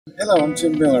Hello, I'm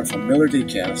Tim Miller from Miller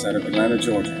Decals out of Atlanta,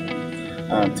 Georgia.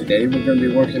 Today we're going to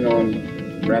be working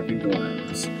on wrapping door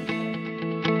handles.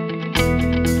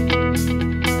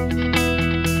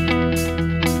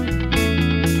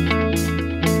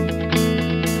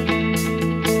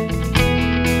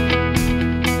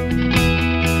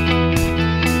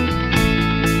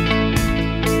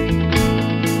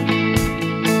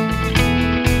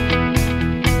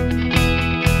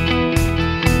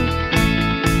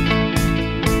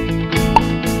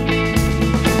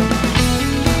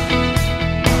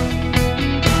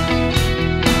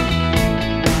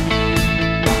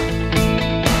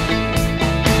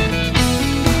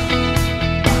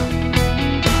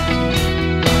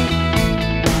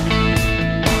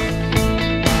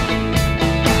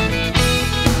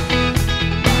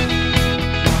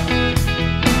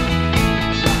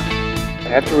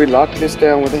 After we lock this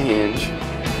down with a hinge,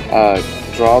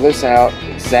 draw this out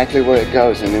exactly where it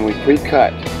goes, and then we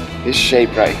pre-cut this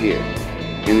shape right here.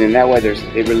 And then that way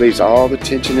it relieves all the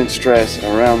tension and stress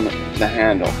around the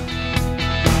handle.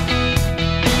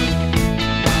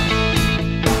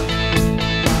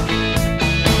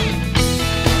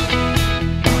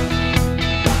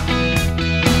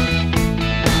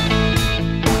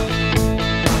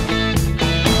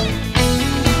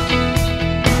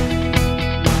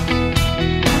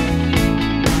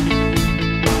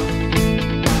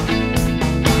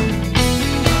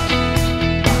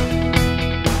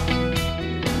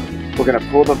 We're going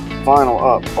to pull the vinyl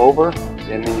up over,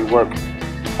 and then you work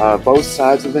both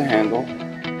sides of the handle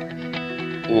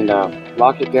and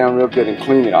lock it down real good and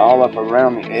clean it all up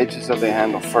around the edges of the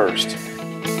handle first.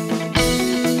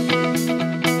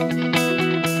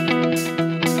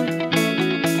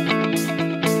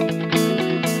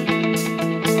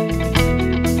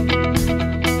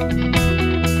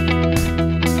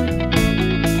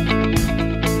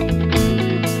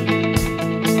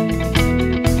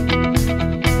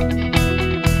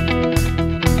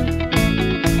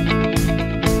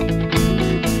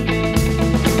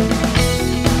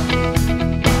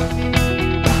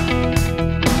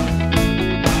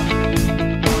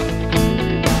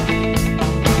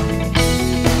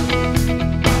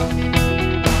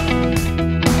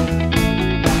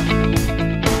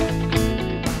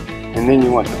 And then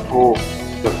you want to pull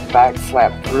the back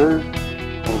flap through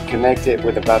and connect it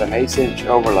with about an 1/8"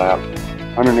 overlap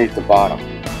underneath the bottom.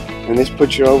 And this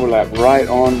puts your overlap right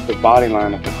on the body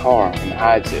line of the car and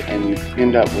hides it, and you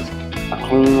end up with a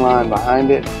clean line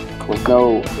behind it with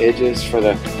no edges for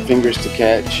the fingers to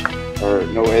catch or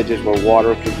no edges where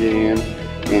water could get in.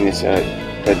 And it's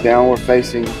a downward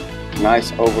facing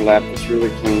nice overlap that's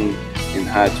really clean and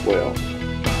hides well.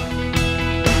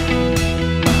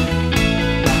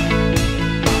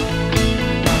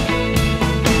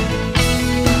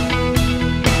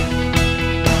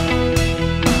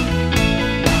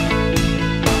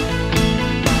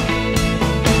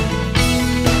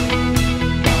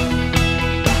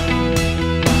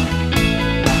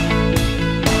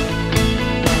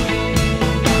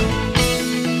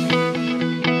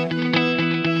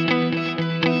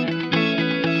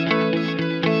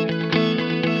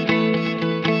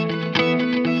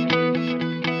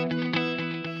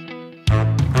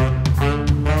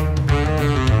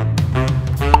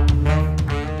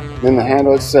 Then the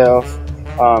handle itself,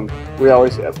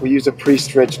 we use a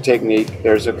pre-stretch technique.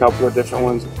 There's a couple of different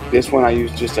ones. This one I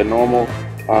use just a normal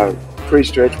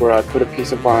pre-stretch where I put a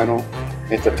piece of vinyl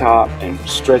at the top and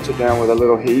stretch it down with a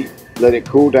little heat, let it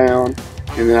cool down,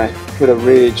 and then I put a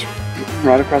ridge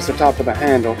right across the top of the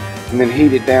handle and then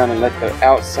heat it down and let the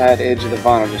outside edge of the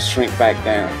vinyl just shrink back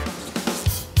down.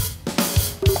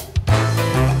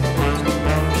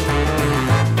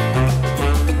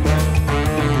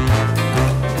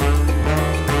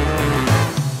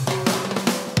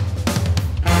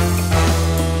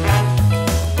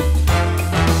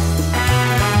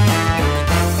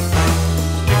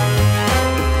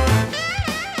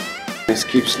 This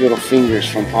keeps little fingers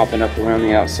from popping up around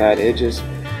the outside edges,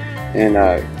 and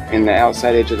the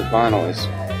outside edge of the vinyl is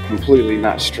completely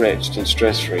not stretched and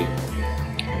stress-free.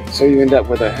 So you end up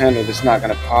with a handle that's not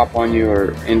going to pop on you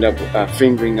or end up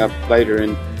fingering up later,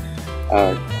 and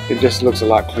it just looks a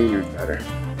lot cleaner and better.